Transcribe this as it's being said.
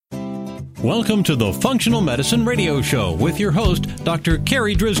Welcome to the Functional Medicine Radio Show with your host, Dr.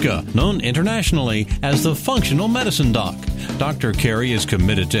 Carrie Drizga, known internationally as the Functional Medicine Doc. Dr. Carrie is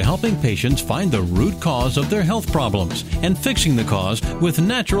committed to helping patients find the root cause of their health problems and fixing the cause with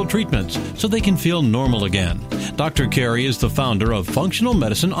natural treatments so they can feel normal again. Dr. Carrie is the founder of Functional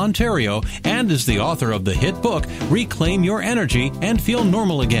Medicine Ontario and is the author of the hit book, Reclaim Your Energy and Feel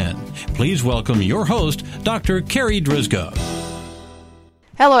Normal Again. Please welcome your host, Dr. Carrie Drizga.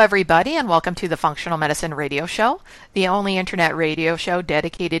 Hello, everybody, and welcome to the Functional Medicine Radio Show, the only internet radio show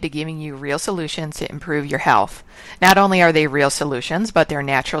dedicated to giving you real solutions to improve your health. Not only are they real solutions, but they're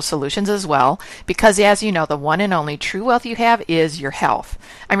natural solutions as well, because as you know, the one and only true wealth you have is your health.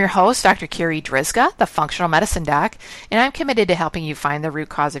 I'm your host, Dr. Carrie Drizga, the Functional Medicine Doc, and I'm committed to helping you find the root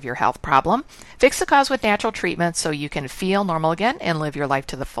cause of your health problem, fix the cause with natural treatments so you can feel normal again and live your life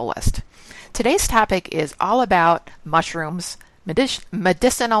to the fullest. Today's topic is all about mushrooms,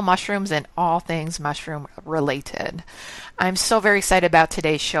 medicinal mushrooms, and all things mushroom related. I'm so very excited about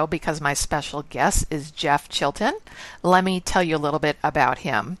today's show because my special guest is Jeff Chilton. Let me tell you a little bit about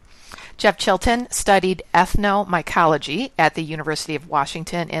him. Jeff Chilton studied ethnomycology at the University of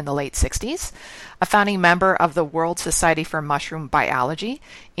Washington in the late 60s, a founding member of the World Society for Mushroom Biology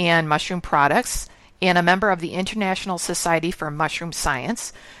and Mushroom Products, and a member of the International Society for Mushroom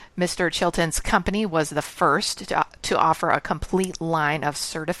Science. Mr. Chilton's company was the first to offer a complete line of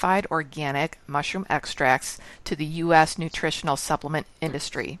certified organic mushroom extracts to the U.S. nutritional supplement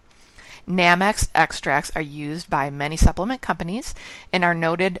industry. Namex extracts are used by many supplement companies and are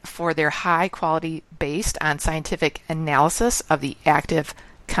noted for their high quality based on scientific analysis of the active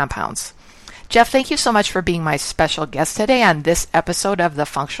compounds. Jeff, thank you so much for being my special guest today on this episode of the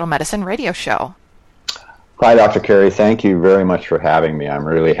Functional Medicine Radio Show. Hi, Dr. Carrie. Thank you very much for having me. I'm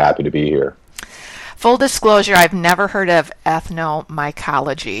really happy to be here. Full disclosure, I've never heard of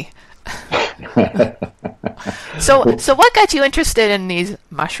ethnomycology. So what got you interested in these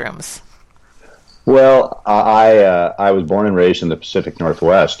mushrooms? Well, I was born and raised in the Pacific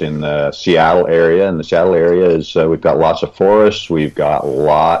Northwest in the Seattle area. And the Seattle area is, we've got lots of forests, we've got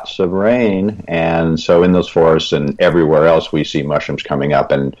lots of rain. And so in those forests and everywhere else, we see mushrooms coming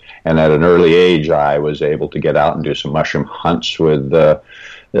up. And at an early age, I was able to get out and do some mushroom hunts with,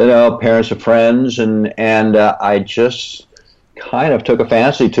 parents of friends. And I just kind of took a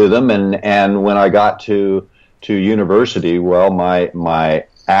fancy to them. And when I got to university, well, my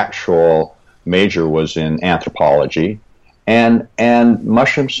actual major was in anthropology, and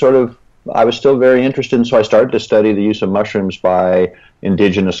mushrooms I was still very interested in, so I started to study the use of mushrooms by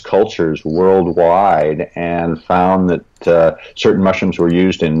indigenous cultures worldwide and found that certain mushrooms were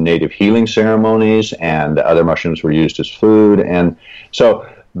used in native healing ceremonies and other mushrooms were used as food, and so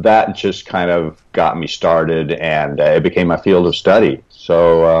that just kind of got me started, and it became my field of study.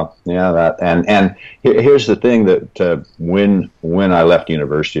 So here's the thing that when I left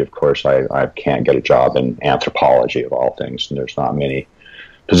university, of course, I can't get a job in anthropology of all things, and there's not many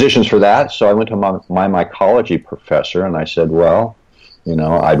positions for that. So I went to my mycology professor, and I said, well,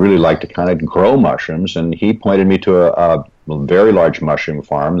 I'd really like to kind of grow mushrooms, and he pointed me to a very large mushroom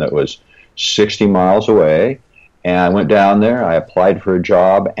farm that was 60 miles away. And I went down there, I applied for a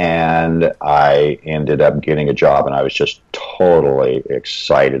job, and I ended up getting a job, and I was just totally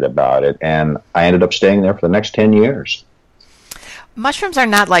excited about it. And I ended up staying there for the next 10 years. Mushrooms are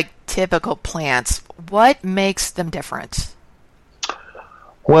not like typical plants. What makes them different?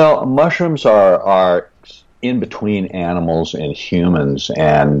 Well, mushrooms are in between animals and humans,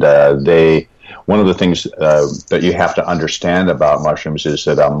 and one of the things that you have to understand about mushrooms is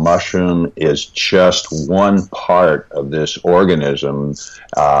that a mushroom is just one part of this organism.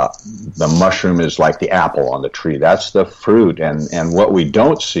 The mushroom is like the apple on the tree. That's the fruit. And what we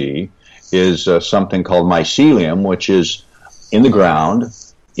don't see is something called mycelium, which is in the ground,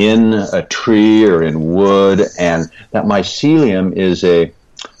 in a tree or in wood. And that mycelium is a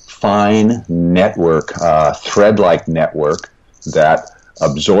fine network, thread-like network that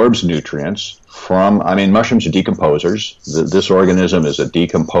absorbs nutrients mushrooms are decomposers. This organism is a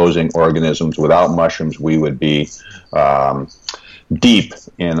decomposing organism. Without mushrooms, we would be deep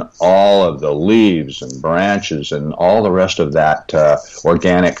in all of the leaves and branches and all the rest of that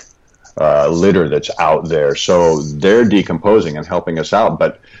organic litter that's out there. So they're decomposing and helping us out.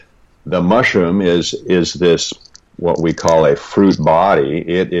 But the mushroom is this, what we call a fruit body.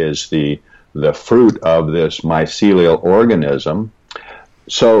 It is the fruit of this mycelial organism.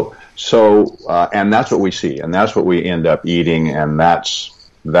 So and that's what we see, and that's what we end up eating, and that's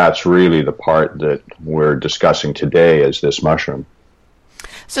really the part that we're discussing today is this mushroom.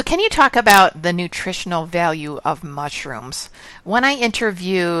 So can you talk about the nutritional value of mushrooms? When I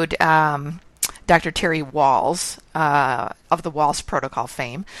interviewed Dr. Terry Walls of the Walls Protocol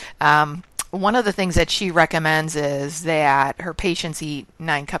fame, one of the things that she recommends is that her patients eat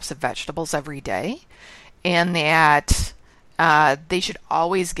 9 cups of vegetables every day, and that they should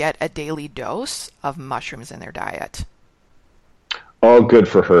always get a daily dose of mushrooms in their diet. Oh, good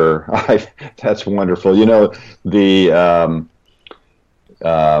for her. That's wonderful. You know, the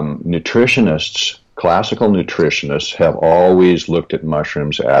nutritionists, classical nutritionists, have always looked at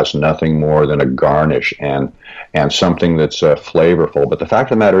mushrooms as nothing more than a garnish and something that's flavorful. But the fact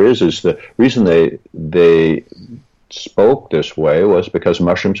of the matter is the reason they spoke this way was because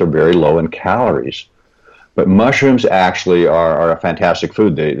mushrooms are very low in calories. But mushrooms actually are a fantastic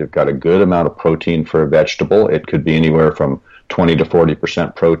food. They've got a good amount of protein for a vegetable. It could be anywhere from 20 to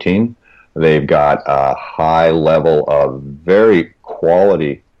 40% protein. They've got a high level of very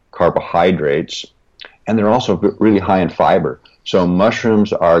quality carbohydrates, and they're also really high in fiber. So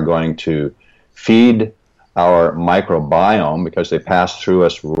mushrooms are going to feed our microbiome because they pass through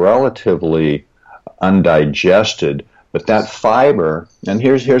us relatively undigested. But that fiber, and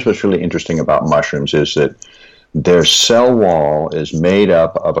here's what's really interesting about mushrooms, is that their cell wall is made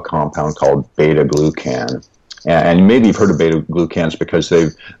up of a compound called beta-glucan. And maybe you've heard of beta-glucans because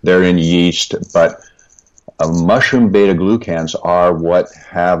they're in yeast, but mushroom beta-glucans are what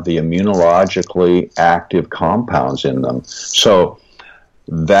have the immunologically active compounds in them. So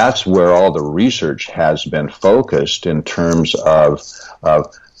that's where all the research has been focused in terms of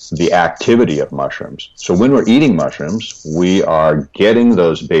the activity of mushrooms. So when we're eating mushrooms, we are getting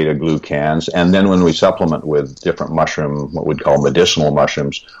those beta-glucans, and then when we supplement with different mushroom, what we'd call medicinal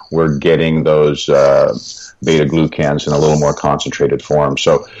mushrooms, we're getting those beta-glucans in a little more concentrated form.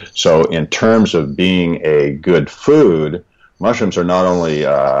 So in terms of being a good food, mushrooms are not only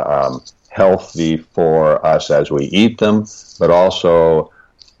healthy for us as we eat them, but also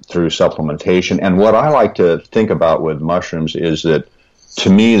through supplementation. And what I like to think about with mushrooms is that, to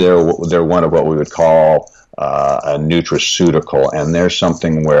me, they're one of what we would call a nutraceutical, and they're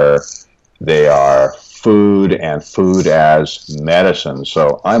something where they are food and food as medicine.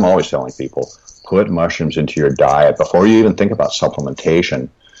 So I'm always telling people, put mushrooms into your diet before you even think about supplementation.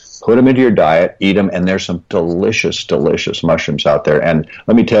 Put them into your diet, eat them, and there's some delicious, delicious mushrooms out there. And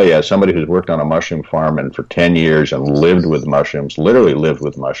let me tell you, as somebody who's worked on a mushroom farm and for 10 years and lived with mushrooms, literally lived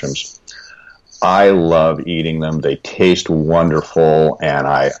with mushrooms, I love eating them. They taste wonderful, and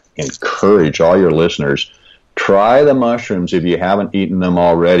I encourage all your listeners, try the mushrooms if you haven't eaten them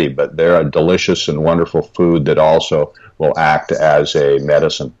already, but they're a delicious and wonderful food that also will act as a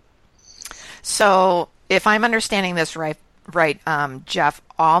medicine. So if I'm understanding this right, Jeff,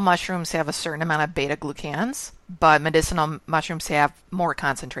 all mushrooms have a certain amount of beta-glucans, but medicinal mushrooms have more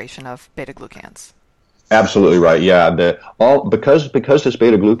concentration of beta-glucans. Absolutely right. Yeah, because this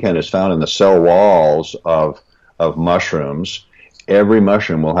beta-glucan is found in the cell walls of mushrooms, every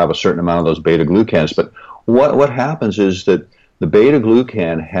mushroom will have a certain amount of those beta-glucans. But what happens is that the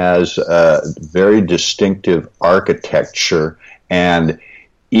beta-glucan has a very distinctive architecture, and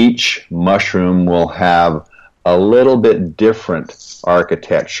each mushroom will have a little bit different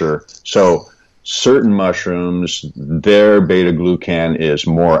architecture. So certain mushrooms, their beta-glucan is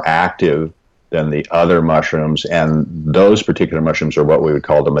more active than the other mushrooms, and those particular mushrooms are what we would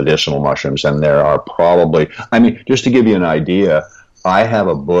call the medicinal mushrooms. And there are probably, just to give you an idea, I have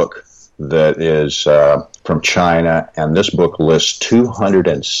a book that is from China, and this book lists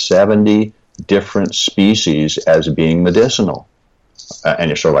 270 different species as being medicinal. And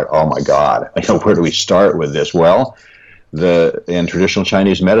you're sort of like, oh my God, where do we start with this? Well, in traditional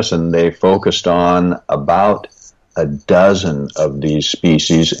Chinese medicine, they focused on about a dozen of these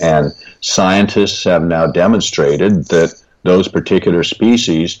species, and scientists have now demonstrated that those particular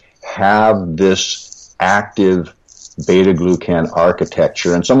species have this active beta-glucan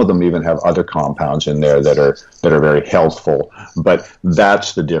architecture, and some of them even have other compounds in there that are very helpful. But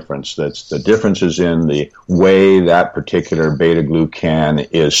that's the difference. The difference is in the way that particular beta-glucan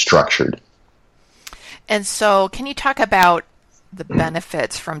is structured. And so, can you talk about the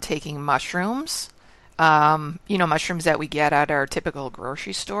benefits from taking mushrooms? Mushrooms that we get at our typical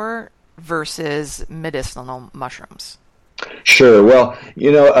grocery store versus medicinal mushrooms. Sure. Well,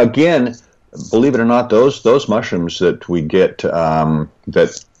 again, believe it or not, those mushrooms that we get,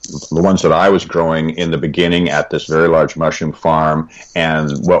 that the ones that I was growing in the beginning at this very large mushroom farm,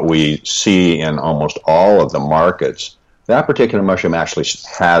 and what we see in almost all of the markets, that particular mushroom actually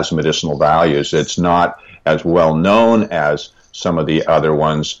has medicinal values. It's not as well known as some of the other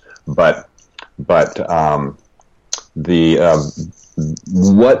ones, but the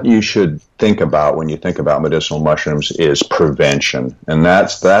what you should think about when you think about medicinal mushrooms is prevention, and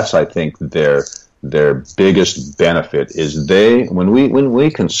that's I think their biggest benefit is when we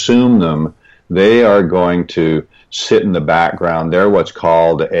consume them, they are going to sit in the background. They're what's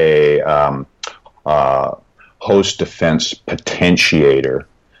called a host defense potentiator.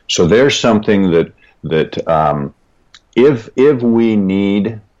 So there's something that if we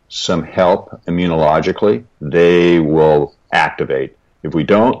need some help immunologically, they will activate. If we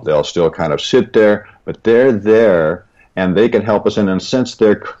don't, they'll still kind of sit there, but they're there, and they can help us. And in a sense,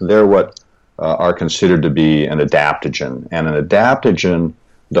 they're what are considered to be an adaptogen. And an adaptogen,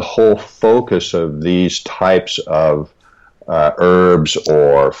 the whole focus of these types of herbs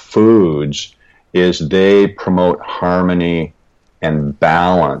or foods is they promote harmony and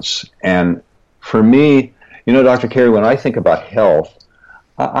balance. And for me, Dr. Carey, when I think about health,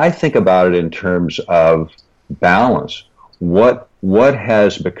 I think about it in terms of balance. What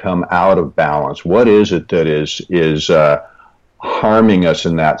has become out of balance? What is it that is harming us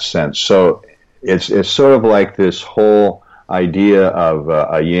in that sense? So it's sort of like this whole idea of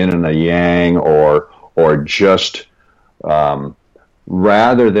a yin and a yang, or just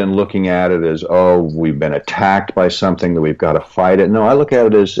rather than looking at it as, oh, we've been attacked by something that we've got to fight it. No, I look at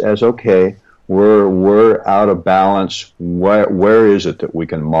it as okay, we're out of balance. Where is it that we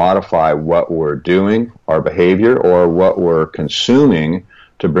can modify what we're doing, our behavior, or what we're consuming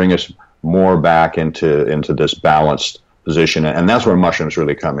to bring us more back into this balanced position? And that's where mushrooms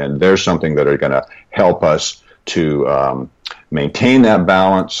really come in. There's something that are going to help us to maintain that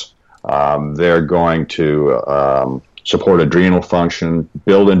balance. They're going to support adrenal function,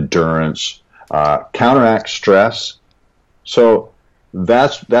 build endurance, counteract stress. So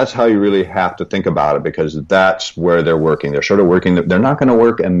that's how you really have to think about it, because that's where they're working. They're sort of working. They're not going to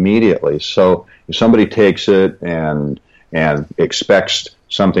work immediately. So if somebody takes it and expects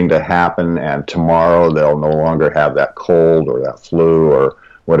something to happen, and tomorrow they'll no longer have that cold or that flu or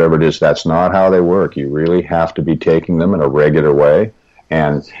whatever it is, that's not how they work. You really have to be taking them in a regular way,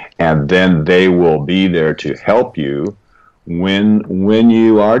 and then they will be there to help you when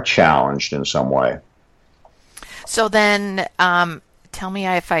you are challenged in some way. So then, tell me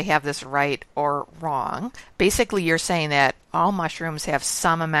if I have this right or wrong. Basically, you're saying that all mushrooms have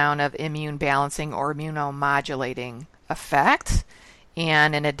some amount of immune balancing or immunomodulating effect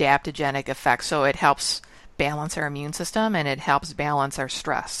and an adaptogenic effect. So it helps balance our immune system, and it helps balance our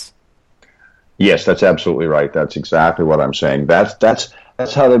stress. Yes, that's absolutely right. That's exactly what I'm saying. That's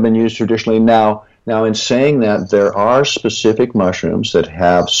how they've been used traditionally. Now, in saying that, there are specific mushrooms that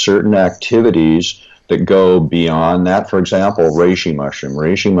have certain activities that go beyond that. For example, reishi mushroom.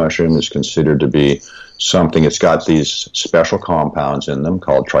 Reishi mushroom is considered to be something, it's got these special compounds in them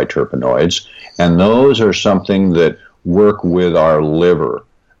called triterpenoids, and those are something that work with our liver.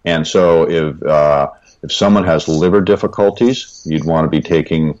 And so if someone has liver difficulties, you'd want to be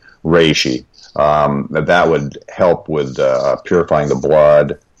taking reishi. That would help with purifying the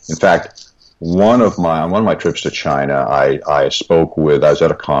blood. In fact, on one of my trips to China, I was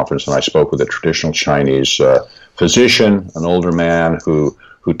at a conference, and I spoke with a traditional Chinese physician, an older man who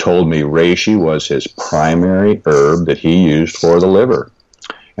told me reishi was his primary herb that he used for the liver.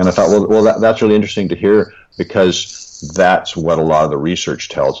 And I thought, well, that's really interesting to hear, because that's what a lot of the research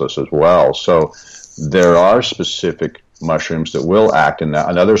tells us as well. So there are specific mushrooms that will act in that.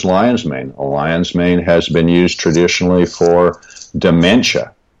 Another's lion's mane. Lion's mane has been used traditionally for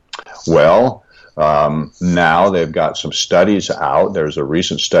dementia. Well, now they've got some studies out. There's a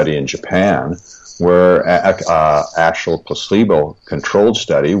recent study in Japan where actual placebo-controlled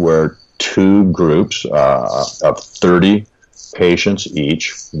study where two groups of 30 patients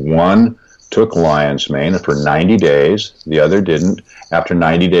each. One took lion's mane for 90 days. The other didn't. After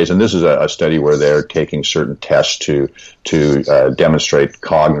 90 days, and this is a study where they're taking certain tests to demonstrate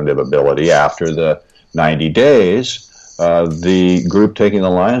cognitive ability. After the 90 days, the group taking the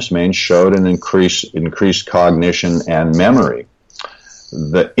lion's mane showed an increased cognition and memory.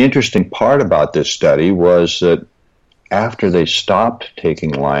 The interesting part about this study was that after they stopped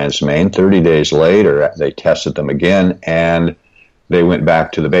taking lion's mane, 30 days later, they tested them again, and they went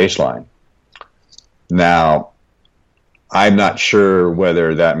back to the baseline. Now, I'm not sure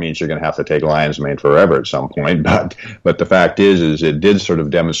whether that means you're going to have to take lion's mane forever at some point, but the fact is it did sort of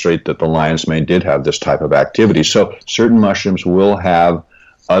demonstrate that the lion's mane did have this type of activity. So certain mushrooms will have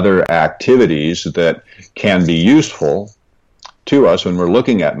other activities that can be useful to us when we're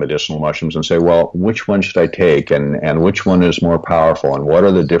looking at medicinal mushrooms and say, well, which one should I take, and which one is more powerful, and what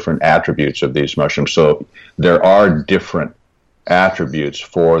are the different attributes of these mushrooms? So there are different attributes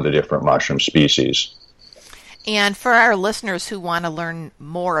for the different mushroom species. And for our listeners who want to learn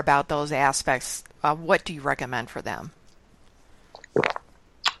more about those aspects, what do you recommend for them?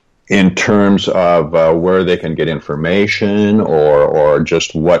 In terms of where they can get information, or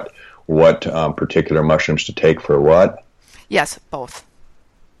just what particular mushrooms to take for what? Yes, both.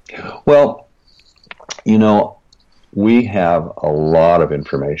 Well, we have a lot of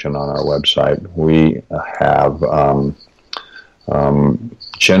information on our website. We have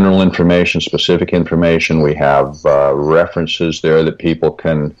general information, specific information. We have references there that people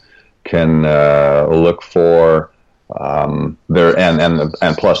can look for. There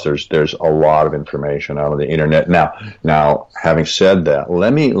and plus there's a lot of information out on the internet. Now, having said that,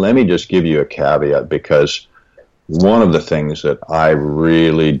 let me just give you a caveat, because one of the things that I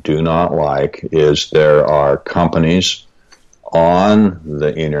really do not like is there are companies on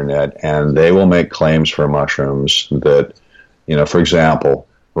the internet, and they will make claims for mushrooms that, for example,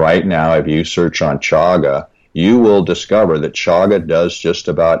 right now, if you search on chaga, you will discover that chaga does just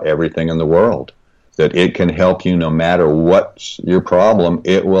about everything in the world, that it can help you no matter what's your problem,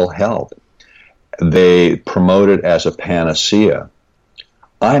 it will help. They promote it as a panacea.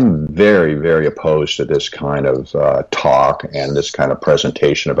 I'm very, very opposed to this kind of talk and this kind of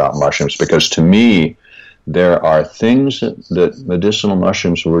presentation about mushrooms, because to me, there are things that medicinal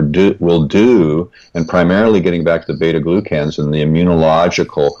mushrooms will do, and primarily getting back to the beta-glucans and the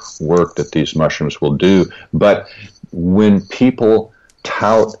immunological work that these mushrooms will do. But when people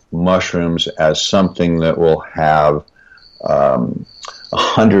tout mushrooms as something that will have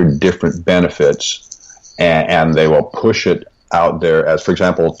 100 different benefits, and they will push it out there as, for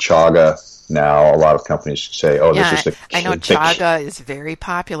example, chaga. Now, a lot of companies say, this is the... I know chaga is very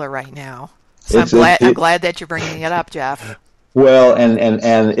popular right now. So I'm glad that you're bringing it up, Jeff. Well, and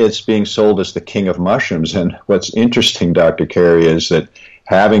it's being sold as the king of mushrooms. And what's interesting, Dr. Carey, is that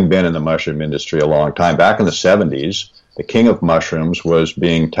having been in the mushroom industry a long time, back in the 70s, the king of mushrooms was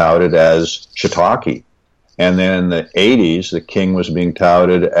being touted as shiitake. And then in the 80s, the king was being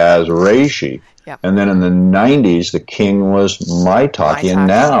touted as reishi. Yep. And then in the 90s, the king was maitake, and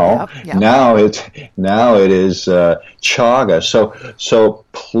now it is chaga. So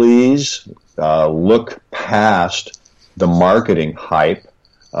please look past the marketing hype.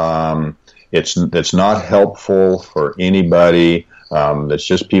 It's not helpful for anybody. It's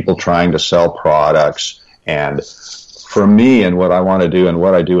just people trying to sell products. And for me, and what I want to do, and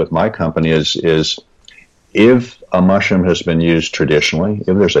what I do with my company is if a mushroom has been used traditionally,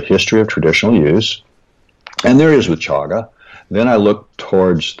 if there's a history of traditional use, and there is with chaga, then I look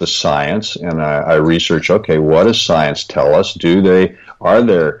towards the science and I research, okay, what does science tell us? Are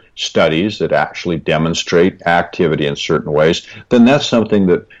there studies that actually demonstrate activity in certain ways? Then that's something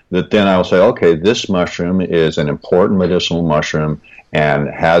that then I will say, okay, this mushroom is an important medicinal mushroom and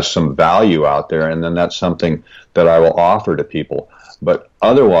has some value out there, and then that's something that I will offer to people. But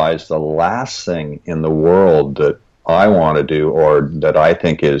otherwise, the last thing in the world that I want to do, or that I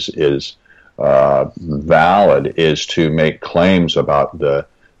think is valid, is to make claims about the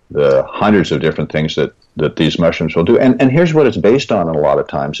hundreds of different things that these mushrooms will do. And here's what it's based on a lot of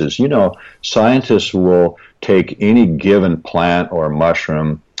times is, scientists will take any given plant or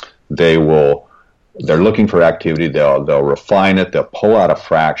mushroom, they're looking for activity, they'll refine it, they'll pull out a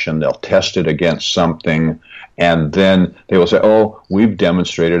fraction, they'll test it against something, and then they will say, we've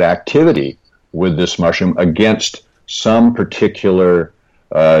demonstrated activity with this mushroom against some particular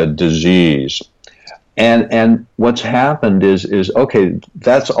disease. And what's happened is okay,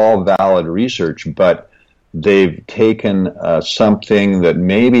 that's all valid research, but they've taken something that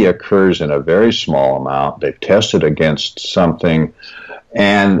maybe occurs in a very small amount, they've tested against something,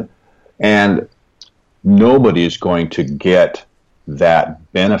 and nobody's going to get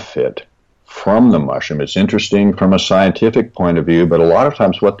that benefit from the mushroom. It's interesting from a scientific point of view, but a lot of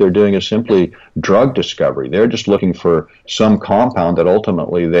times what they're doing is simply drug discovery. They're just looking for some compound that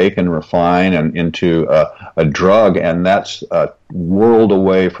ultimately they can refine into a drug, and that's a world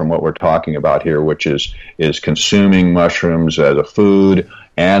away from what we're talking about here, which is consuming mushrooms as a food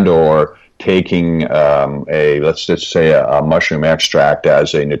and or taking let's just say a mushroom extract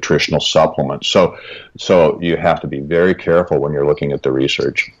as a nutritional supplement. So you have to be very careful when you're looking at the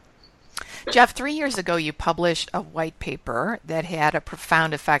research. Jeff, 3 years ago you published a white paper that had a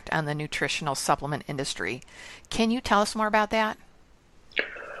profound effect on the nutritional supplement industry. Can you tell us more about that?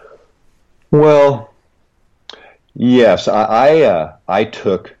 Well, yes. I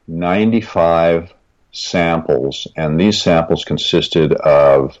took 95 samples, and these samples consisted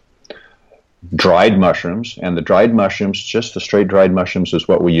of dried mushrooms, and the dried mushrooms, just the straight dried mushrooms, is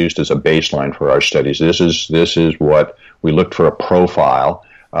what we used as a baseline for our studies. This is what we looked for, a profile.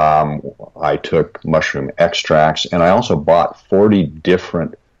 I took mushroom extracts, and I also bought 40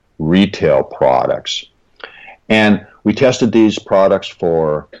 different retail products. And we tested these products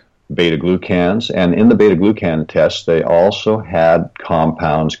for beta-glucans, and in the beta-glucan test, they also had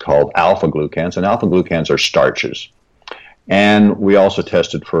compounds called alpha-glucans, and alpha-glucans are starches. And we also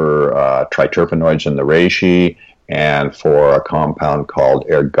tested for triterpenoids in the reishi and for a compound called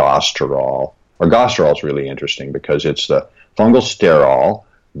ergosterol. Ergosterol is really interesting because it's the fungal sterol,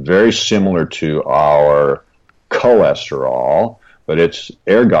 very similar to our cholesterol, but it's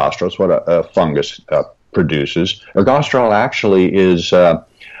ergosterol. It's what a fungus produces. Ergosterol actually is a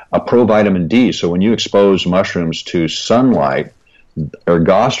provitamin D. So when you expose mushrooms to sunlight,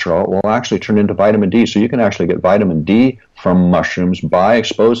 ergosterol will actually turn into vitamin D. So you can actually get vitamin D from mushrooms by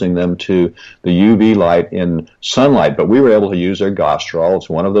exposing them to the UV light in sunlight. But we were able to use ergosterol. It's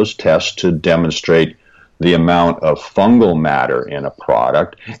one of those tests to demonstrate the amount of fungal matter in a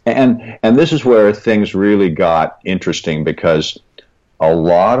product. And this is where things really got interesting, because a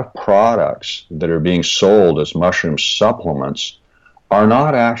lot of products that are being sold as mushroom supplements are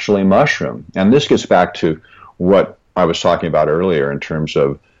not actually mushroom. And this gets back to what I was talking about earlier in terms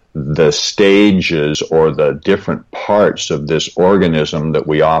of the stages or the different parts of this organism that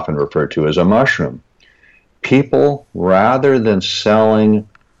we often refer to as a mushroom. People, rather than selling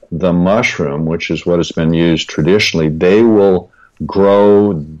the mushroom, which is what has been used traditionally, they will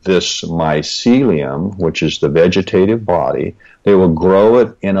grow this mycelium, which is the vegetative body. They will grow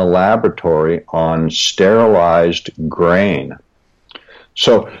it in a laboratory on sterilized grain.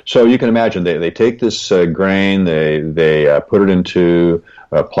 So you can imagine they take this grain, they put it into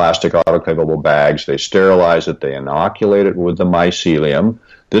plastic autoclavable bags, they sterilize it, they inoculate it with the mycelium.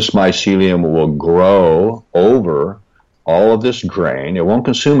 This mycelium will grow over all of this grain. It won't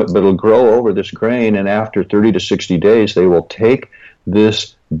consume it, but it'll grow over this grain, and after 30 to 60 days, they will take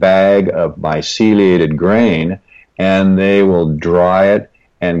this bag of myceliated grain and they will dry it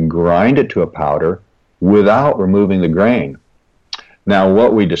and grind it to a powder without removing the grain. Now,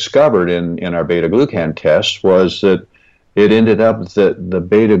 what we discovered in our beta-glucan tests was that it ended up that the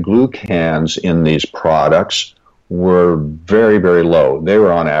beta-glucans in these products were very, very low. They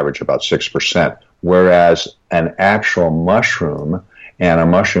were on average about 6%, whereas an actual mushroom and a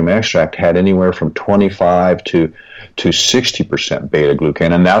mushroom extract had anywhere from 25 to 60%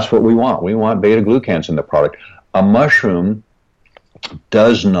 beta-glucan, and that's what we want. We want beta-glucans in the product. A mushroom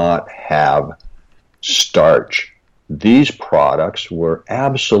does not have starch. These products were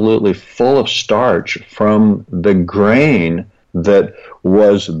absolutely full of starch from the grain that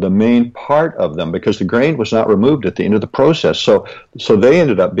was the main part of them, because the grain was not removed at the end of the process. So they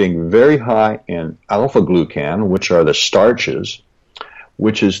ended up being very high in alpha-glucan, which are the starches,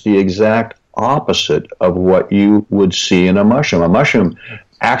 which is the exact opposite of what you would see in a mushroom. A mushroom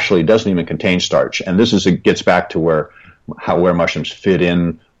actually doesn't even contain starch, and it gets back to where mushrooms fit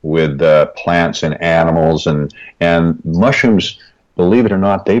in with plants and animals, and mushrooms, believe it or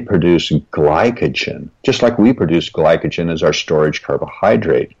not, they produce glycogen, just like we produce glycogen as our storage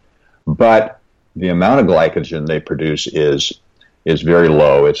carbohydrate. But the amount of glycogen they produce is very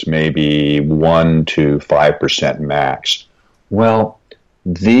low. It's maybe 1 to 5% max. Well,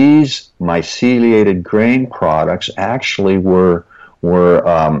 these myceliated grain products actually were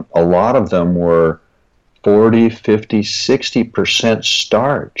a lot of them were 40, 50, 60%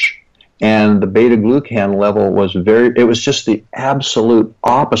 starch. And the beta-glucan level was it was just the absolute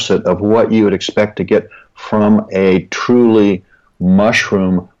opposite of what you would expect to get from a truly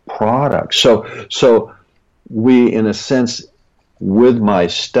mushroom product. So we, in a sense, with my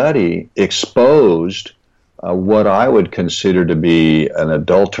study, exposed what I would consider to be an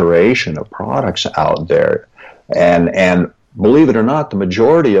adulteration of products out there. And believe it or not, the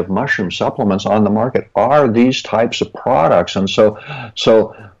majority of mushroom supplements on the market are these types of products. And so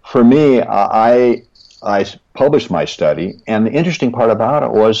for me, I published my study, and the interesting part about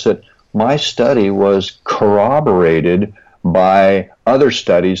it was that my study was corroborated by other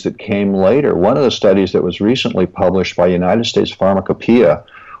studies that came later. One of the studies that was recently published by United States Pharmacopoeia,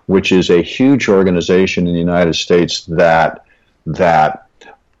 which is a huge organization in the United States that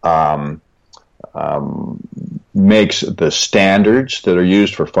makes the standards that are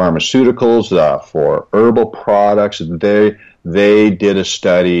used for pharmaceuticals, for herbal products. They did a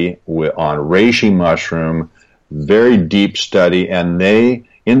study on reishi mushroom, very deep study, and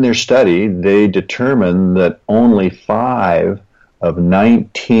in their study, they determined that only 5 of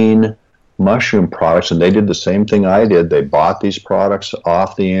 19 mushroom products, and they did the same thing I did. They bought these products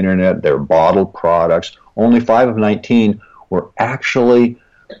off the internet. They're bottled products. Only 5 of 19 were actually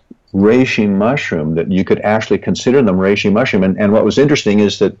reishi mushroom, that you could actually consider them reishi mushroom. And what was interesting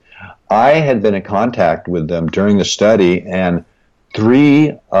is that I had been in contact with them during the study, and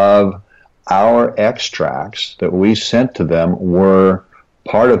 3 of our extracts that we sent to them were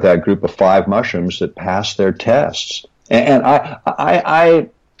part of that group of 5 mushrooms that passed their tests. And I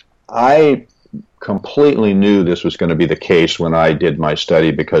completely knew this was going to be the case when I did my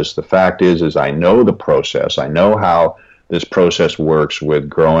study, because the fact is I know the process. I know how this process works with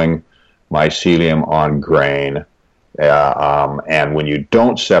growing mycelium on grain. And when you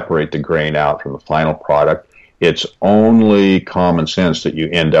don't separate the grain out from the final product, it's only common sense that you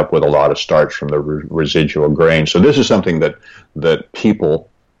end up with a lot of starch from the residual grain. So this is something that people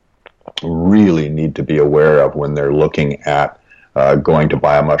really need to be aware of when they're looking at going to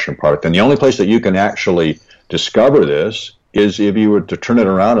buy a mushroom product. And the only place that you can actually discover this is if you were to turn it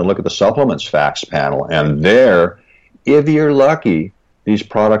around and look at the supplements facts panel. And there, if you're lucky, these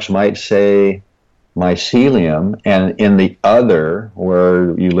products might say mycelium, and in the other,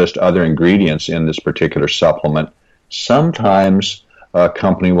 where you list other ingredients in this particular supplement, sometimes a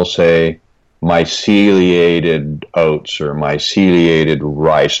company will say myceliated oats or myceliated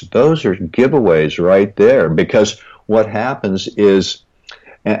rice. Those are giveaways right there, because what happens is,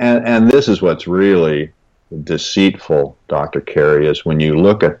 and this is what's really deceitful, Dr. Carey, is when you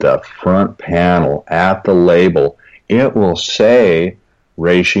look at the front panel at the label, it will say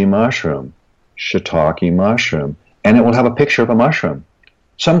reishi mushroom, shiitake mushroom, and it will have a picture of a mushroom.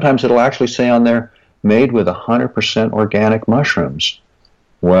 Sometimes it'll actually say on there, made with 100% organic mushrooms.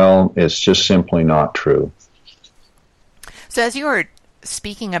 Well, it's just simply not true. So as you were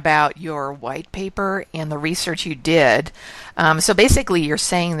speaking about your white paper and the research you did, so basically you're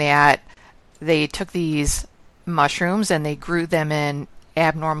saying that they took these mushrooms and they grew them in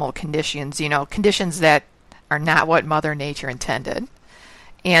abnormal conditions, conditions that are not what Mother Nature intended.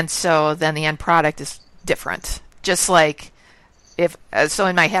 And so then the end product is different. Just like so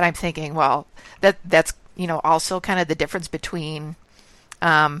in my head I'm thinking, well, that's also kind of the difference between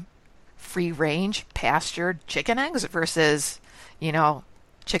free range pastured chicken eggs versus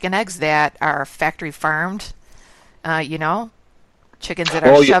chicken eggs that are factory farmed, chickens that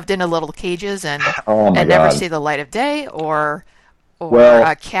are shoved into little cages and never see the light of day, or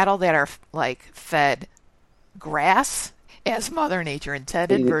cattle that are like fed grass as Mother Nature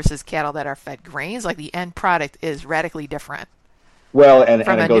intended versus cattle that are fed grains. Like the end product is radically different. Well, and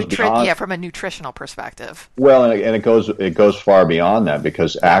it goes beyond, from a nutritional perspective. Well, and it goes far beyond that,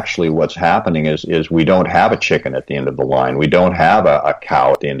 because actually what's happening is we don't have a chicken at the end of the line. We don't have a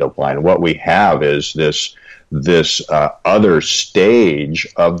cow at the end of the line. What we have is this other stage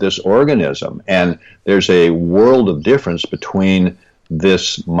of this organism, and there's a world of difference between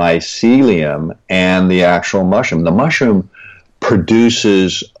this mycelium and the actual mushroom. The mushroom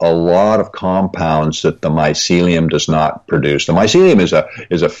produces a lot of compounds that the mycelium does not produce. The mycelium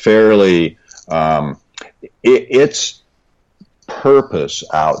is a fairly its purpose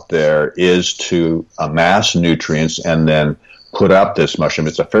out there is to amass nutrients and then put up this mushroom.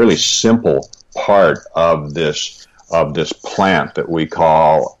 It's a fairly simple part of this plant that we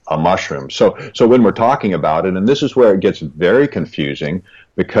call a mushroom. So when we're talking about it, and this is where it gets very confusing,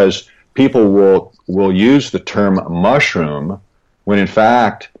 because people will use the term mushroom when in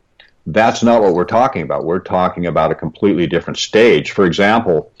fact that's not what we're talking about. We're talking about a completely different stage. For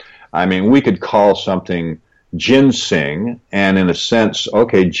example, we could call something ginseng, and in a sense,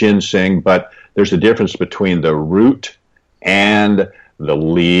 okay, ginseng, but there's a difference between the root and the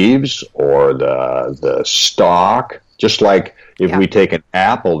leaves or the stalk. Just like if we take an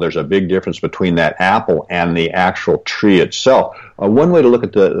apple, there's a big difference between that apple and the actual tree itself. One way to look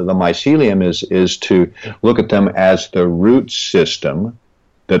at the mycelium is to look at them as the root system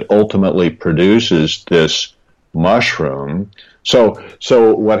that ultimately produces this mushroom.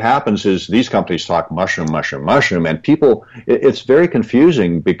 So what happens is these companies talk mushroom, and people, it's very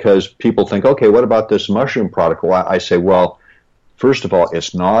confusing, because people think, okay, what about this mushroom product? Well, I say, well, first of all,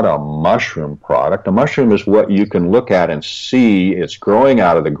 it's not a mushroom product. A mushroom is what you can look at and see it's growing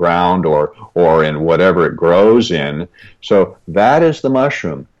out of the ground or in whatever it grows in. So that is the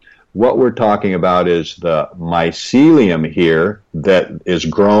mushroom. What we're talking about is the mycelium here that is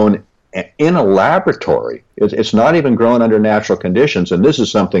grown in a laboratory. It's not even grown under natural conditions. And this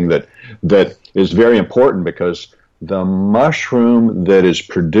is something that is very important, because the mushroom that is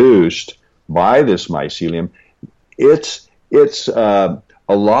produced by this mycelium, it's a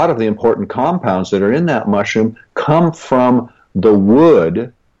lot of the important compounds that are in that mushroom come from the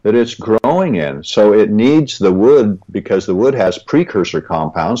wood that it's growing in. So it needs the wood because the wood has precursor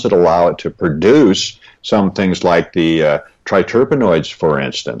compounds that allow it to produce some things like the triterpenoids, for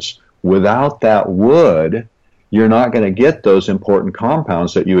instance. Without that wood, you're not going to get those important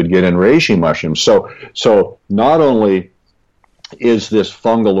compounds that you would get in reishi mushrooms. So not only is this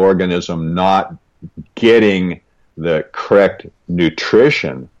fungal organism not getting the correct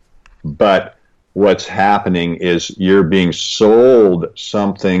nutrition, but what's happening is you're being sold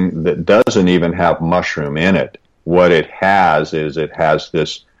something that doesn't even have mushroom in it. What it has is it has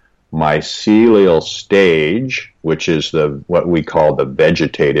this mycelial stage, which is what we call the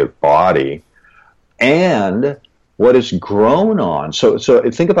vegetative body, and what is grown on. So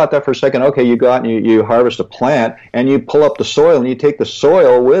think about that for a second. Okay, you go out and you harvest a plant, and you pull up the soil, and you take the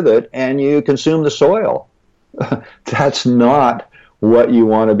soil with it, and you consume the soil. That's not what you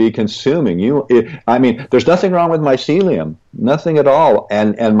want to be consuming. There's nothing wrong with mycelium, nothing at all.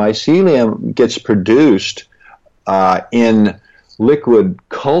 And mycelium gets produced in liquid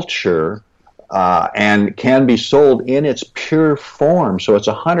culture and can be sold in its pure form. So it's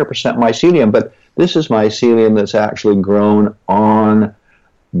 100% mycelium, but this is mycelium that's actually grown on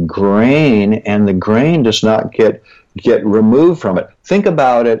grain, and the grain does not get removed from it. Think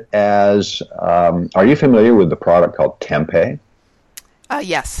about it as, are you familiar with the product called tempeh?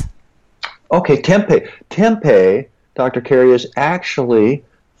 Yes. Okay, tempeh. Tempeh, Dr. Carey, is actually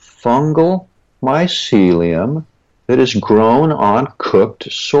fungal mycelium that is grown on cooked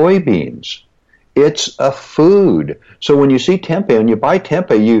soybeans. It's a food. So when you see tempeh, and you buy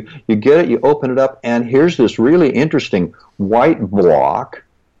tempeh, you get it, you open it up, and here's this really interesting white block.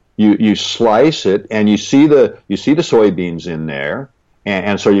 You slice it, and you see the soybeans in there.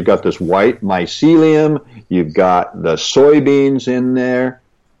 And so you've got this white mycelium, you've got the soybeans in there.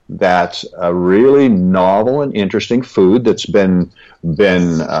 That's a really novel and interesting food that's been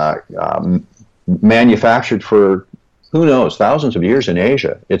manufactured for, who knows, thousands of years in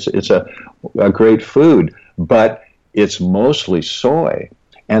Asia. It's a great food, but it's mostly soy.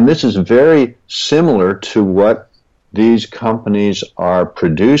 And this is very similar to what these companies are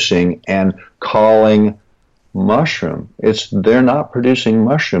producing and calling mushroom. They're not producing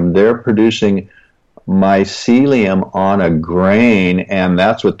mushroom. They're producing mycelium on a grain, and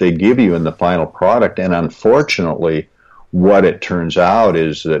that's what they give you in the final product. And unfortunately, what it turns out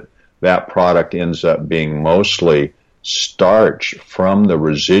is that product ends up being mostly starch from the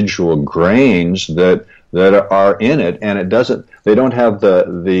residual grains that are in it, and they don't have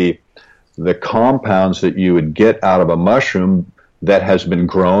the compounds that you would get out of a mushroom that has been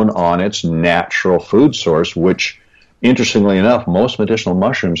grown on its natural food source, which, interestingly enough, most medicinal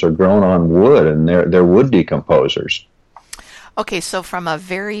mushrooms are grown on wood, and they're wood decomposers. Okay, so from a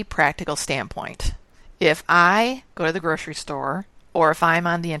very practical standpoint, if I go to the grocery store, or if I'm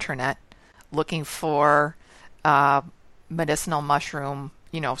on the internet looking for medicinal mushroom,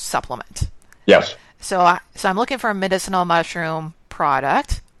 supplement. Yes. So I'm looking for a medicinal mushroom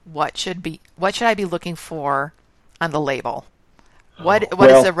product. What should I be looking for on the label? What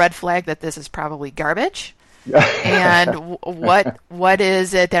is the red flag that this is probably garbage? And what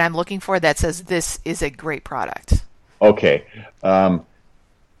is it that I'm looking for that says this is a great product? Okay. The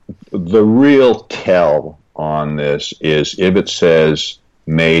real tell on this is if it says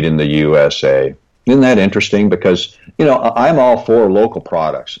made in the USA. Isn't that interesting? Because, I'm all for local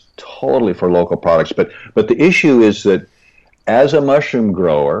products, totally for local products. But the issue is that as a mushroom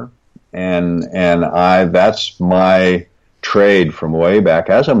grower, and that's my trade from way back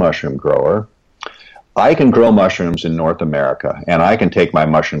as a mushroom grower, I can grow mushrooms in North America, and I can take my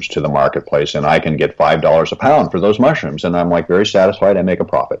mushrooms to the marketplace, and I can get $5 a pound for those mushrooms, and I'm very satisfied. I make a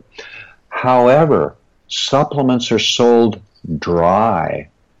profit. However, supplements are sold dry.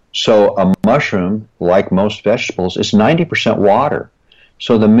 So a mushroom, like most vegetables, is 90% water.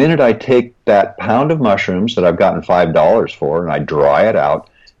 So the minute I take that pound of mushrooms that I've gotten $5 for and I dry it out,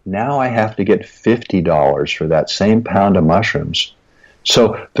 now I have to get $50 for that same pound of mushrooms.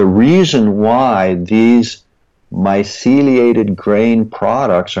 So the reason why these myceliated grain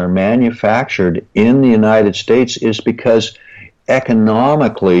products are manufactured in the United States is because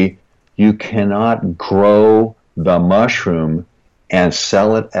economically you cannot grow the mushroom and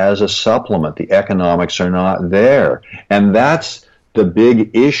sell it as a supplement. The economics are not there. And that's the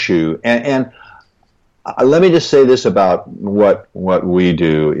big issue. And let me just say this about what we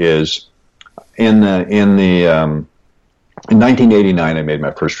do is in 1989, I made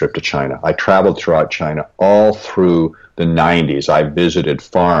my first trip to China. I traveled throughout China all through the 90s. I visited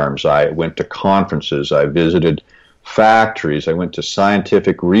farms. I went to conferences. I visited factories. I went to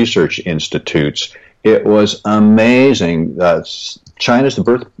scientific research institutes. It was amazing China's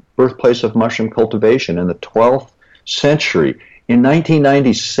the birthplace of mushroom cultivation in the 12th century. In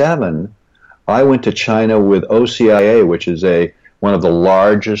 1997, I went to China with OCIA, which is one of the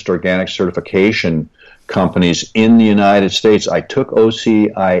largest organic certification companies in the United States. I took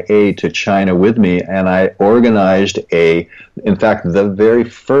OCIA to China with me, and I organized in fact, the very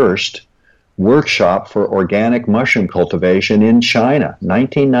first workshop for organic mushroom cultivation in China,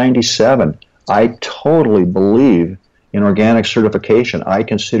 1997. I totally believe in organic certification. I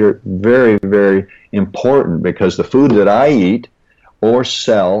consider it very, very important because the food that I eat or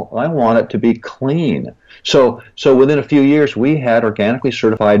sell, I want it to be clean. So within a few years, we had organically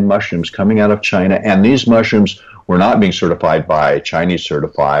certified mushrooms coming out of China, and these mushrooms were not being certified by Chinese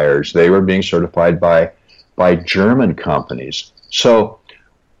certifiers. They were being certified by German companies. So,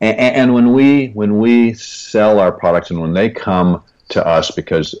 and when we sell our products and when they come to us,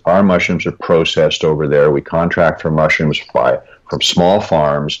 because our mushrooms are processed over there, we contract for mushrooms from small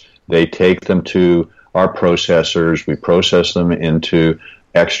farms. They take them to our processors. We process them into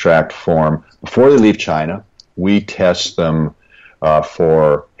extract form. Before they leave China, we test them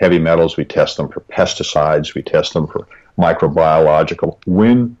for heavy metals. We test them for pesticides. We test them for microbiological.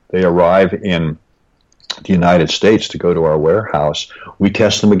 When they arrive in the United States to go to our warehouse, we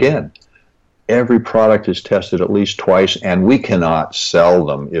test them again. Every product is tested at least twice, and we cannot sell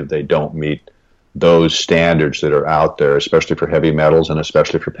them if they don't meet those standards that are out there, especially for heavy metals and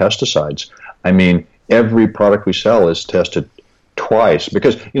especially for pesticides. I mean, every product we sell is tested twice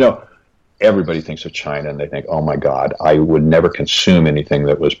because, everybody thinks of China and they think, oh my God, I would never consume anything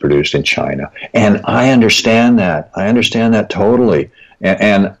that was produced in China. And I understand that. I understand that totally.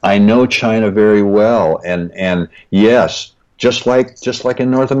 And I know China very well. And yes, just like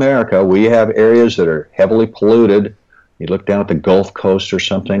in North America, we have areas that are heavily polluted. You look down at the Gulf Coast or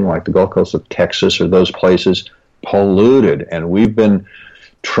something like the Gulf Coast of Texas or those places, polluted. And we've been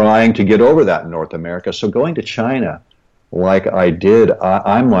trying to get over that in North America. So going to China like I did,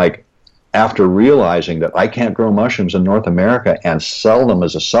 I'm like, after realizing that I can't grow mushrooms in North America and sell them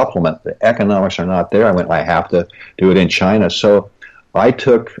as a supplement, the economics are not there. I have to do it in China. So I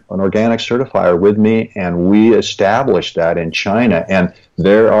took an organic certifier with me, and we established that in China. And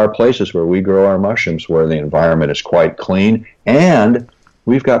there are places where we grow our mushrooms where the environment is quite clean, and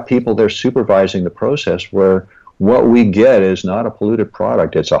we've got people there supervising the process where what we get is not a polluted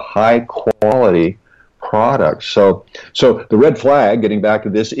product. It's a high-quality product. So the red flag, getting back to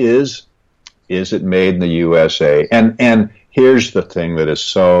this, is it made in the USA? And here's the thing that is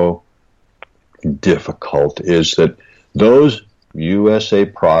so difficult, is that those USA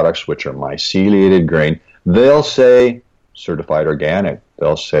products, which are myceliated grain, they'll say certified organic,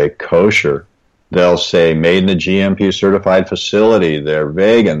 they'll say kosher, they'll say made in a GMP certified facility, they're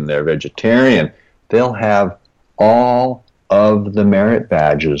vegan, they're vegetarian, they'll have all of the merit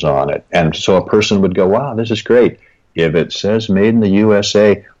badges on it. And so a person would go, wow, this is great. If it says made in the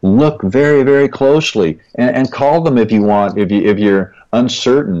USA, look very, very closely and call them if you want, if you're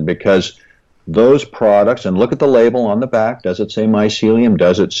uncertain, because those products, and look at the label on the back. Does it say mycelium?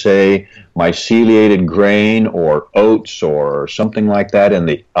 Does it say myceliated grain or oats or something like that in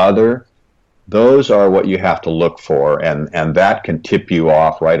the other? Those are what you have to look for, and that can tip you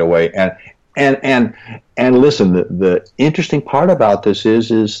off right away. And listen, the interesting part about this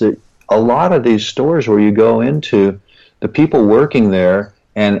is that a lot of these stores where you go into, the people working there,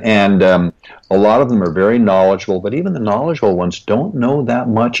 and a lot of them are very knowledgeable, but even the knowledgeable ones don't know that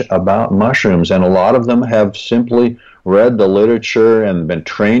much about mushrooms, and a lot of them have simply read the literature and been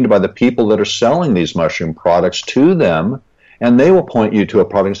trained by the people that are selling these mushroom products to them, and they will point you to a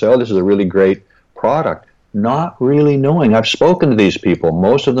product and say, oh, this is a really great product, not really knowing. I've spoken to these people.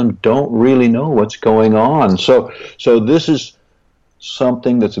 Most of them don't really know what's going on. So this is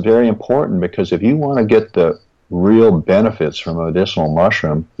something that's very important, because if you want to get the real benefits from a medicinal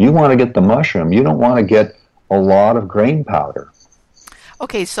mushroom, you want to get the mushroom. You don't want to get a lot of grain powder.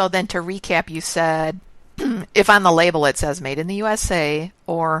 Okay, so then to recap, you said if on the label it says made in the USA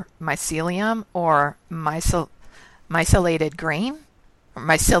or mycelium or myceliated grain, or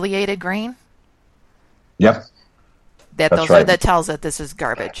myceliated grain? Yep. Those right. That tells that this is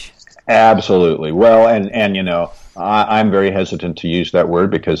garbage. Absolutely. Well, and I'm very hesitant to use that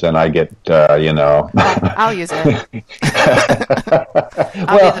word, because then I get, I'll use it.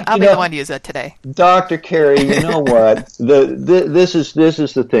 I'll be the one to use it today. Dr. Carey, you know what? This is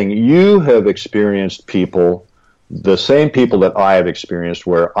the thing. You have experienced people, the same people that I have experienced,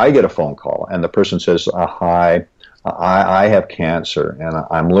 where I get a phone call and the person says, hi, I have cancer and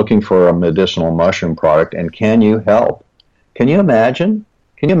I'm looking for a medicinal mushroom product, and can you help? Can you imagine?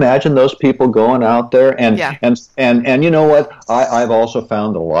 Can you imagine those people going out there? And Yeah. and you know what? I've also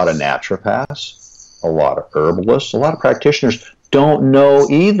found that a lot of naturopaths, a lot of herbalists, a lot of practitioners don't know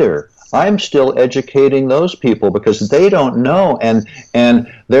either. I'm still educating those people because they don't know, and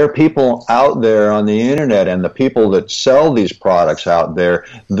there are people out there on the internet and the people that sell these products out there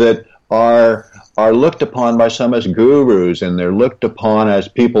that are looked upon by some as gurus, and they're looked upon as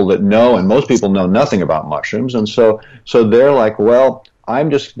people that know, and most people know nothing about mushrooms, and so they're like, well,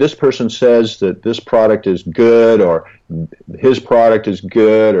 this person says that this product is good, or his product is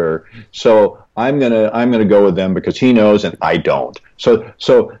good, or so I'm gonna go with them because he knows and I don't.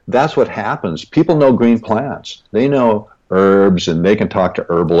 So that's what happens. People know green plants. They know herbs, and they can talk to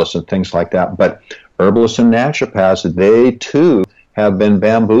herbalists and things like that. But herbalists and naturopaths, they too have been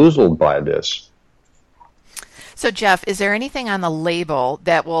bamboozled by this. So Jeff, is there anything on the label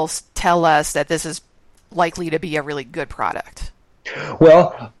that will tell us that this is likely to be a really good product?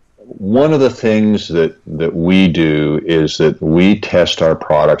 Well, one of the things that we do is that we test our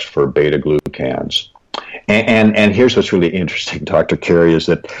products for beta-glucans. And here's what's really interesting, Dr. Carey, is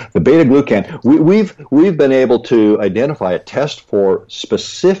that the beta-glucan, we've been able to identify a test for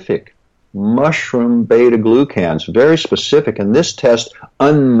specific mushroom beta-glucans, very specific, and this test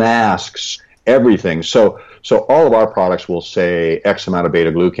unmasks everything. So all of our products will say X amount of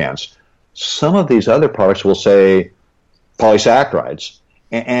beta-glucans. Some of these other products will say polysaccharides.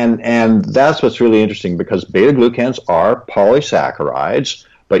 And that's what's really interesting, because beta-glucans are polysaccharides,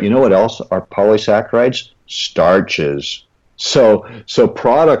 but you know what else are polysaccharides? Starches. So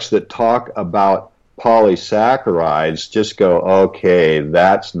products that talk about polysaccharides just go, okay,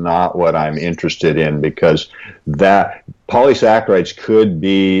 that's not what I'm interested in, because that polysaccharides could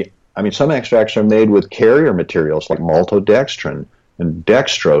be, I mean, some extracts are made with carrier materials like maltodextrin and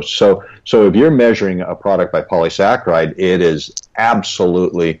dextrose. So if you're measuring a product by polysaccharide, it is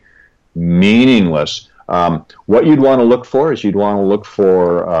absolutely meaningless. What you'd want to look for is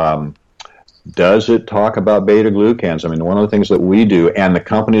does it talk about beta-glucans? I mean, one of the things that we do, and the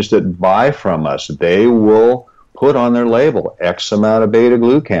companies that buy from us, they will put on their label X amount of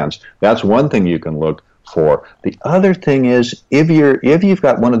beta-glucans. That's one thing you can look for. The other thing is, if you've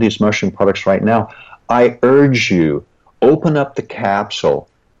got one of these mushroom products right now, I urge you, open up the capsule,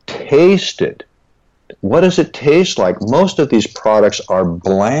 taste it. What does it taste like? Most of these products are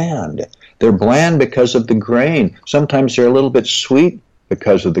bland. They're bland because of the grain. Sometimes they're a little bit sweet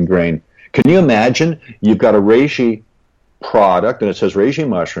because of the grain. Can you imagine you've got a reishi product and it says reishi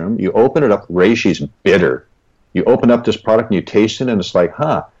mushroom. You open it up, reishi's bitter. You open up this product and you taste it and it's like,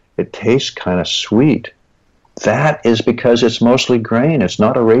 it tastes kind of sweet. That is because it's mostly grain. It's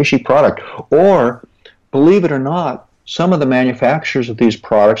not a reishi product. Or, believe it or not, some of the manufacturers of these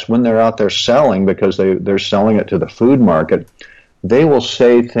products, when they're out there selling, because they're selling it to the food market, they will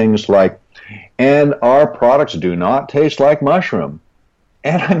say things like, and our products do not taste like mushroom.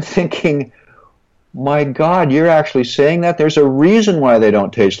 And I'm thinking, my God, you're actually saying that? There's a reason why they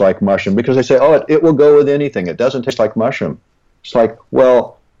don't taste like mushroom, because they say, it will go with anything. It doesn't taste like mushroom. It's like,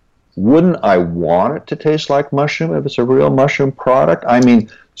 well, wouldn't I want it to taste like mushroom if it's a real mushroom product? I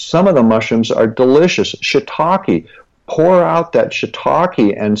mean, some of the mushrooms are delicious. Shiitake. Pour out that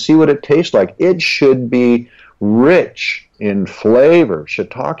shiitake and see what it tastes like. It should be rich in flavor.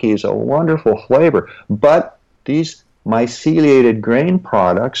 Shiitake is a wonderful flavor. But these myceliated grain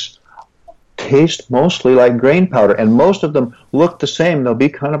products taste mostly like grain powder, and most of them look the same. They'll be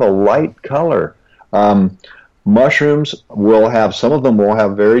kind of a light color. Mushrooms some of them will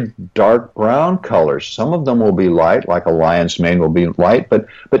have very dark brown colors. Some of them will be light, like a lion's mane will be light, but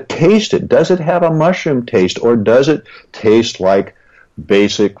taste it. Does it have a mushroom taste, or does it taste like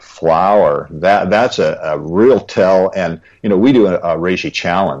basic flour? That's a real tell. And, we do a reishi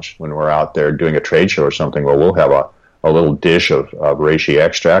challenge when we're out there doing a trade show or something, where we'll have a little dish of reishi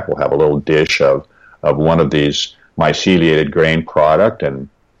extract. We'll have a little dish of one of these myceliated grain product, and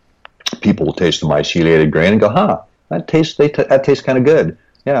people will taste the myceliated grain and go, that tastes kind of good.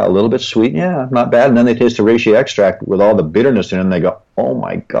 Yeah, a little bit sweet. Yeah, not bad. And then they taste the reishi extract with all the bitterness in it, and they go, oh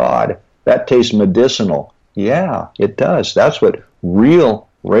my God, that tastes medicinal. Yeah, it does. That's what real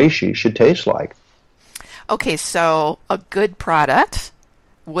reishi should taste like. Okay, so a good product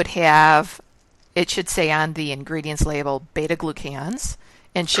would have, it should say on the ingredients label, beta-glucans,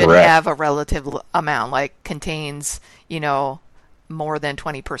 and should Correct. have a relative amount, like contains, more than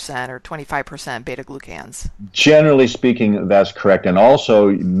 20% or 25% beta-glucans. Generally speaking, that's correct. And also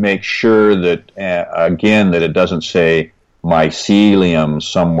make sure that, again, that it doesn't say mycelium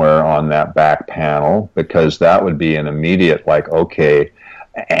somewhere on that back panel, because that would be an immediate, like, okay.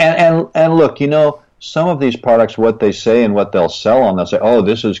 And look, some of these products, what they say and what they'll sell on, they'll say, oh,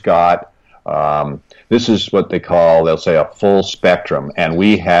 this has got, this is what they'll say a full spectrum, and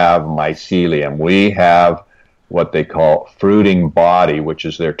we have mycelium, we have what they call fruiting body, which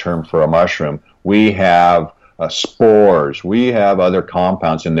is their term for a mushroom, we have spores, we have other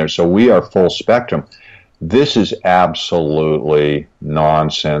compounds in there, so we are full spectrum. This is absolutely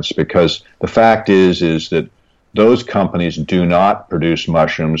nonsense, because the fact is that those companies do not produce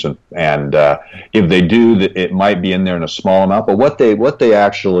mushrooms, and if they do, it might be in there in a small amount. But what they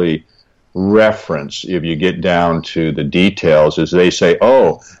actually reference, if you get down to the details, is they say,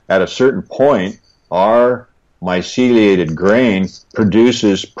 oh, at a certain point, our myceliated grain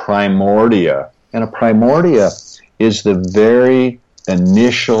produces primordia. And a primordia is the very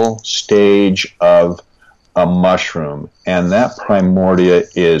initial stage of a mushroom. And that primordia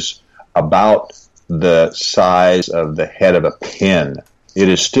is about the size of the head of a pin. It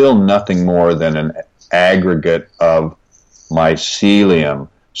is still nothing more than an aggregate of mycelium.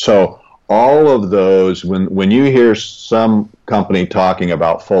 So all of those, when you hear some company talking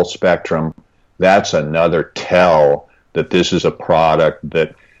about full spectrum, that's another tell that this is a product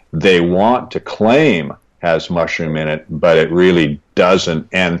that they want to claim has mushroom in it, but it really doesn't.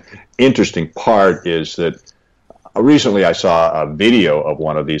 And interesting part is that recently I saw a video of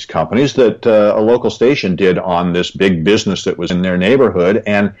one of these companies that a local station did on this big business that was in their neighborhood,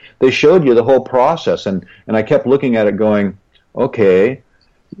 and they showed you the whole process. And I kept looking at it going, okay,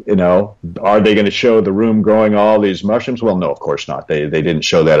 are they going to show the room growing all these mushrooms? Well, no, of course not. They didn't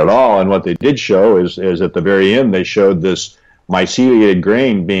show that at all. And what they did show is at the very end, they showed this myceliated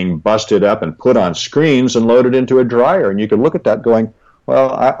grain being busted up and put on screens and loaded into a dryer. And you could look at that going,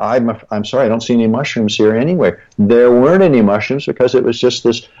 well, I'm sorry, I don't see any mushrooms here anyway. There weren't any mushrooms because it was just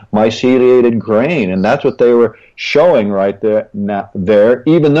this myceliated grain. And that's what they were showing right there,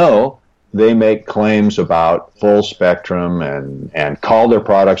 even though they make claims about full spectrum and call their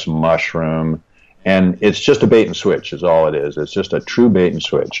products mushroom. And it's just a bait and switch is all it is. It's just a true bait and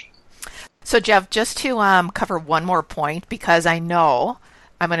switch. So, Jeff, just to cover one more point, because I know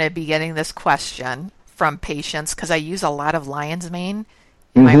I'm going to be getting this question from patients, because I use a lot of lion's mane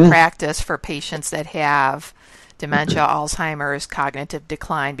in my practice for patients that have dementia, Alzheimer's, cognitive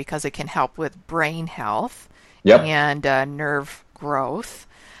decline, because it can help with brain health and nerve growth.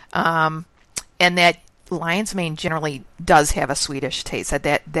 And that lion's mane generally does have a sweetish taste.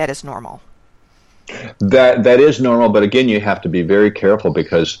 That is normal. That is normal, but again, you have to be very careful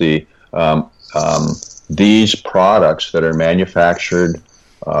because these products that are manufactured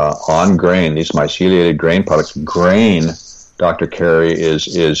on grain, these myceliated grain products, grain, Dr. Carey,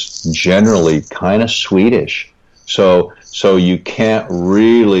 is generally kind of sweetish. So you can't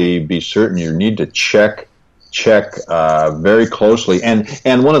really be certain. You need to check very closely. And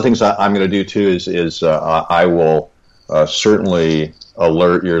one of the things I'm going to do too is I will certainly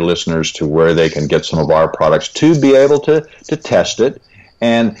alert your listeners to where they can get some of our products to be able to test it.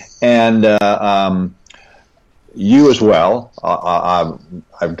 And you as well,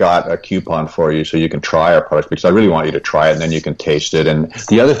 I've got a coupon for you so you can try our products, because I really want you to try it and then you can taste it. And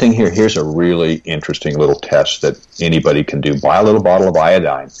the other thing here's a really interesting little test that anybody can do. Buy a little bottle of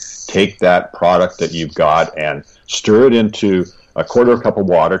iodine. Take that product that you've got and stir it into a quarter cup of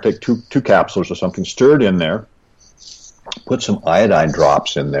water. Take two capsules or something, stir it in there. Put some iodine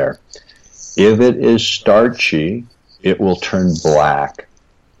drops in there. If it is starchy, it will turn black.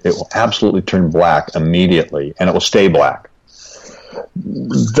 It will absolutely turn black immediately, and it will stay black.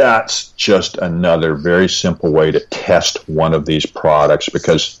 That's just another very simple way to test one of these products,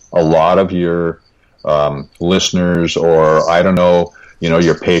 because a lot of your listeners, or I don't know,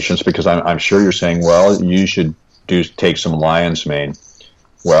 your patients, because I'm sure you're saying, well, you should take some lion's mane.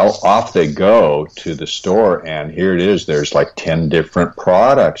 Well, off they go to the store, and here it is. There's like 10 different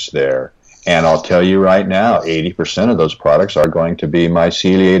products there. And I'll tell you right now, 80% of those products are going to be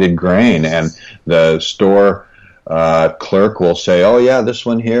myceliated grain. And the store clerk will say, oh, yeah, this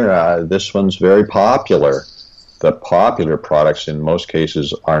one here, this one's very popular. The popular products in most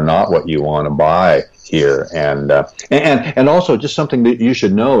cases are not what you want to buy here. And also just something that you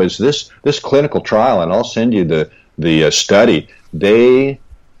should know is this clinical trial, and I'll send you the study, they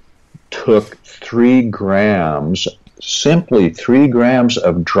took 3 grams, simply 3 grams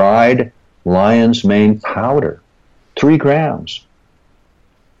of dried lion's mane powder, 3 grams.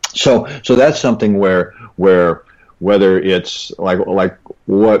 So that's something where whether it's like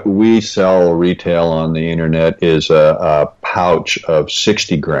what we sell retail on the internet is a pouch of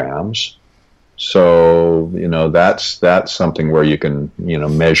 60 grams. So that's something where you can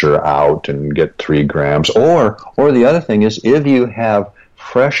measure out and get 3 grams. Or the other thing is, if you have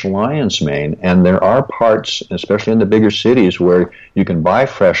fresh lion's mane, and there are parts, especially in the bigger cities, where you can buy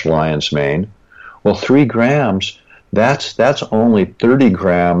fresh lion's mane. Well, 3 grams, that's only 30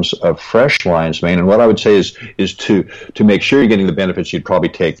 grams of fresh lion's mane. And what I would say is to make sure you're getting the benefits, you'd probably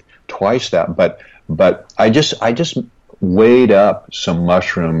take twice that. But I just weighed up some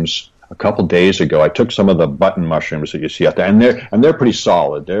mushrooms a couple days ago. I took some of the button mushrooms that you see out there, and they're pretty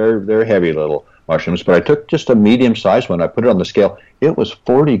solid. They're heavy little mushrooms, but I took just a medium-sized one. I put it on the scale. It was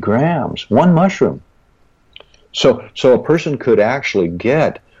 40 grams, one mushroom. So a person could actually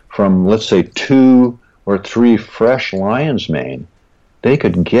get from, let's say, 2 or 3 fresh lion's mane, they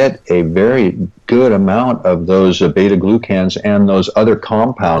could get a very good amount of those beta-glucans and those other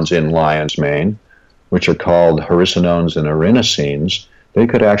compounds in lion's mane, which are called hericenones and erinacines. They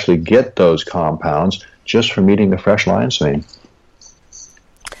could actually get those compounds just from eating the fresh lion's mane.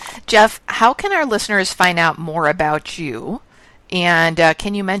 Jeff, how can our listeners find out more about you? And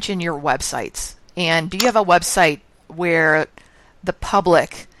can you mention your websites? And do you have a website where the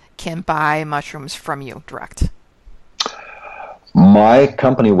public can buy mushrooms from you direct? My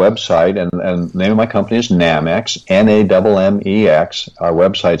company website, and the name of my company is Namex, Nammex. Our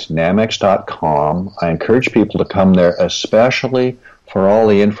website's namex.com. I encourage people to come there, especially for all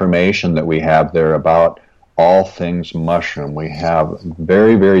the information that we have there about all things mushroom. We have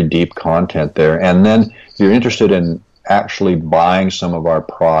very, very deep content there. And then if you're interested in actually buying some of our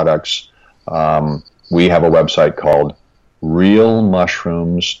products, we have a website called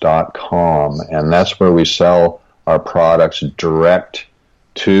realmushrooms.com, and that's where we sell our products direct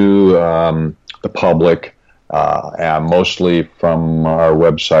to the public, and mostly from our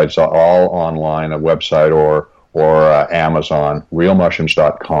websites, all online, a website or Amazon,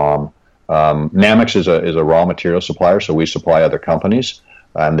 realmushrooms.com. Namex is a raw material supplier, so we supply other companies,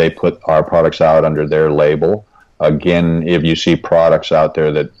 and they put our products out under their label. Again, if you see products out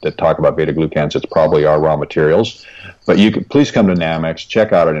there that talk about beta-glucans, it's probably our raw materials. But you can please come to Namex,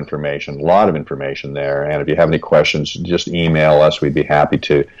 check out our information, a lot of information there. And if you have any questions, just email us. We'd be happy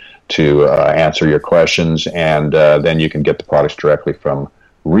to answer your questions. And then you can get the products directly from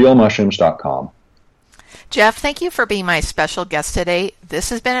realmushrooms.com. Jeff, thank you for being my special guest today. This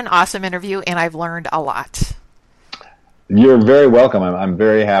has been an awesome interview, and I've learned a lot. You're very welcome. I'm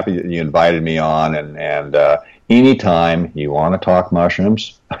very happy that you invited me on, and anytime you want to talk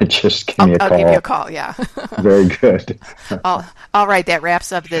mushrooms, just give me a call. I'll give you a call, yeah. Very good. All right, that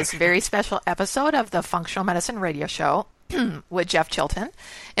wraps up this very special episode of the Functional Medicine Radio Show with Jeff Chilton.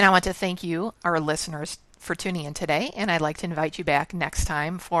 And I want to thank you, our listeners, for tuning in today, and I'd like to invite you back next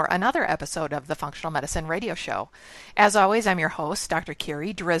time for another episode of the Functional Medicine Radio Show. As always, I'm your host, Dr.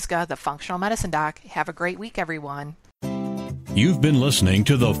 Carrie Drizga, the Functional Medicine Doc. Have a great week, everyone. You've been listening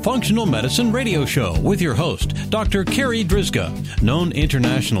to the Functional Medicine Radio Show with your host, Dr. Carrie Drizga, known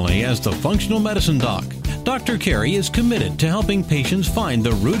internationally as the Functional Medicine Doc. Dr. Carrie is committed to helping patients find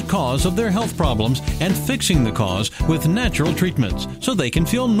the root cause of their health problems and fixing the cause with natural treatments so they can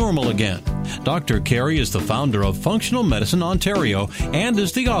feel normal again. Dr. Carrie is the founder of Functional Medicine Ontario and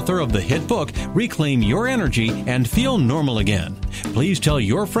is the author of the hit book, Reclaim Your Energy and Feel Normal Again. Please tell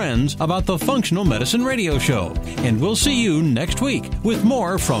your friends about the Functional Medicine Radio Show, and we'll see you next week with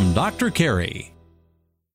more from Dr. Carrie.